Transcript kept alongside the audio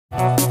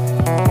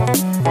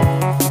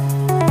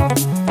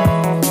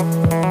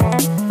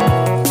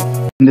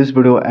this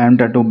video I am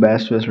trying to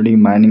best USD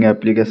mining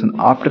application.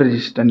 After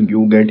registering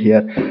you get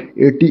here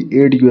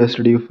 88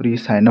 USD free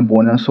sign up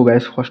bonus. So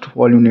guys, first of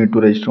all you need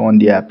to register on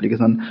the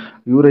application.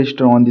 You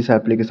register on this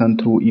application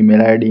through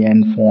email ID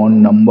and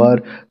phone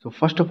number. So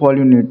first of all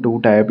you need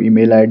to type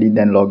email ID,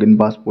 then login,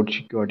 passport,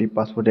 security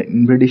password, and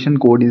invitation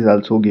code is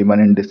also given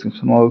in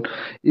description box.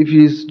 If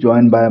you is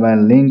joined by my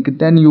link,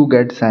 then you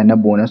get sign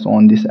up bonus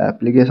on this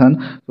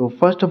application. So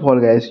first of all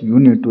guys, you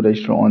need to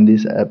register on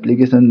this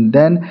application,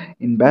 then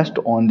invest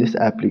on this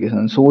application.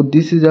 So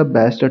this is a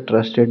best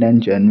trusted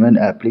and genuine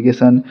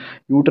application.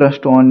 You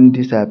trust on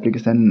this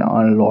application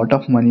a lot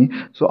of money.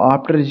 So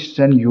after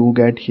registration you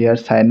get here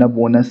sign up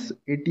bonus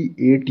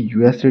 88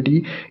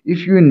 USD.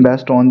 If you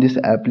invest on this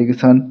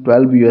application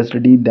 12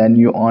 USD, then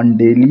you earn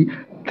daily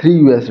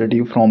 3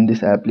 USD from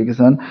this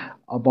application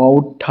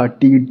about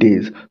 30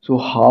 days. So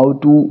how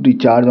to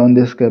recharge on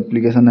this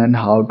application and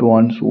how to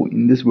earn, so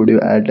in this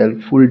video I tell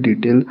full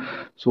detail,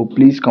 so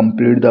please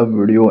complete the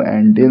video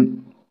until.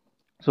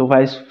 So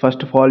guys,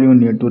 first of all you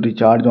need to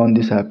recharge on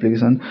this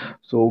application.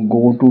 So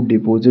go to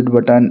deposit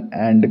button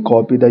and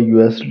copy the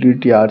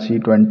USD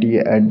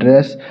TRC20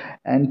 address,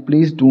 and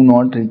please do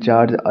not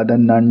recharge other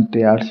non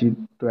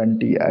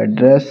TRC20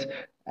 address,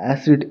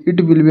 as it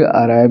will be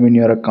arrive in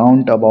your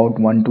account about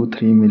 1 to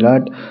 3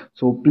 minutes.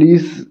 So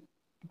please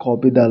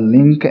copy the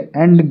link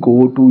and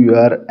go to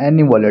your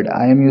any wallet.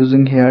 I am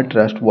using here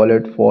Trust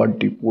Wallet for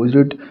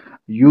deposit.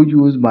 You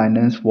use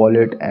Binance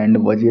Wallet and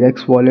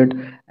Wajirex Wallet,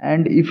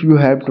 and if you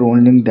have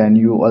Tronlink then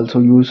you also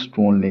use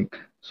Tronlink.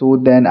 So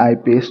then I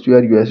paste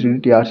your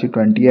USD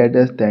TRC20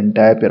 address, then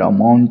type your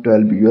amount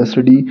 12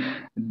 USD,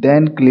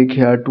 then click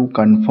here to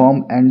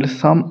confirm, and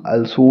some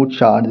also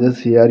charges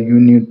here you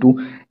need to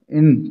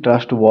in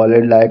Trust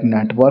Wallet, like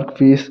network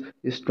fees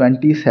is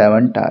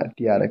 27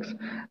 TRX.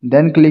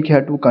 Then click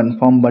here to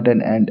confirm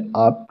button, and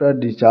after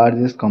recharge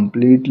is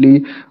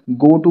completely,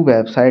 go to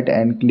website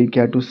and click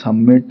here to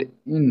submit.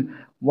 In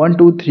 1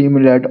 to 3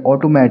 minutes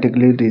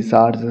automatically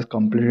recharge is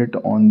completed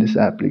on this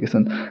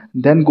application.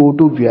 Then go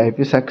to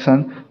VIP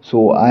section.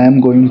 So I am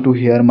going to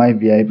here my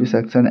VIP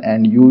section,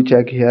 and you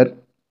check here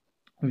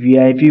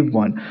VIP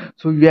 1.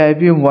 So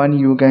VIP 1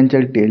 you can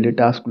check daily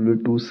task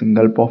limit to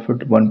single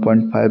profit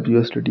 1.5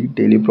 USD,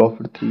 daily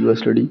profit 3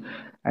 USD,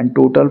 and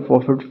total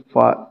profit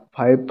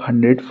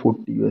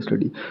 540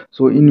 USD.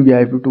 So in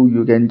VIP 2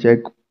 you can check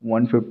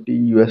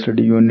 150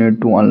 USD you need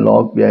to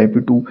unlock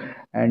VIP 2,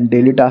 and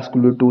daily task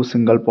limit to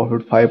single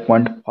profit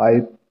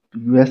 5.5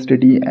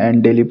 USD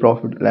and daily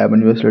profit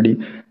 11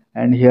 USD.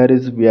 And here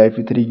is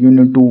VIP 3, you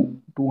need to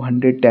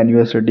 210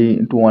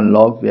 USD to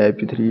unlock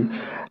VIP 3,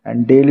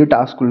 and daily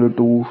task will do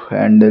 2,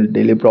 and the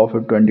daily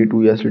profit 22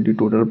 USD,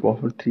 total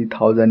profit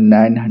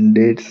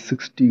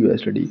 3960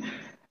 USD.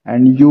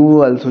 And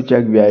you also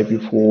check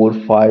VIP 4,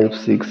 5,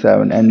 6,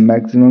 7, and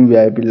maximum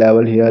VIP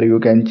level. Here you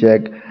can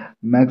check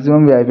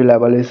maximum VIP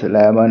level is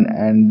 11,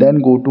 and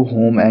then go to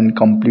home and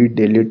complete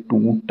daily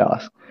 2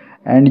 tasks,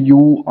 and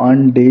you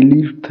earn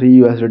daily 3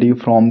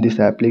 USD from this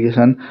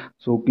application.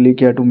 So click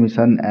here to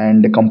mission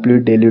and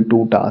complete daily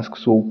 2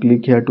 tasks. So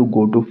click here to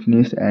go to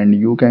finish, and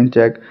you can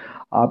check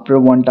after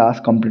 1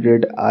 task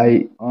completed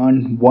I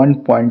earn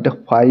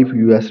 1.5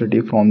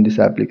 USD from this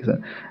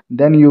application.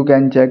 Then you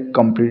can check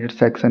completed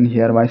section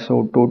here. My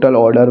so total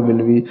order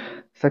will be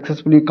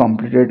successfully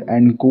completed,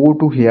 and go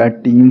to here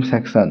team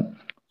section.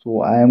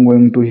 So I am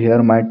going to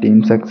here my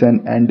team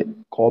section and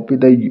copy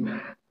the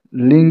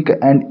link,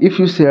 and if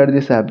you share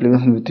this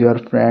application with your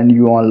friend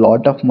you earn a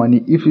lot of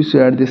money. If you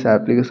share this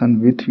application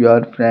with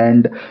your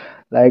friend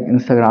like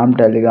Instagram,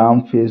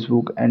 Telegram,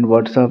 Facebook, and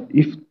WhatsApp,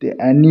 if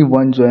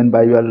anyone join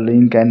by your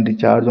link and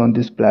recharge on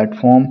this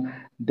platform,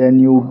 then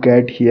you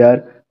get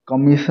here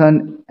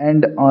commission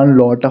and earn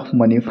lot of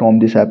money from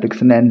this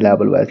application and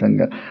level wise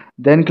income.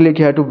 Then click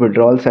here to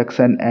withdrawal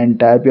section and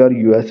type your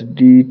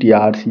USD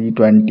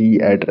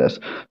TRC20 address.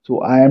 So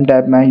I am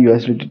type my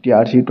USD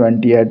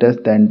TRC20 address,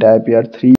 then type here 3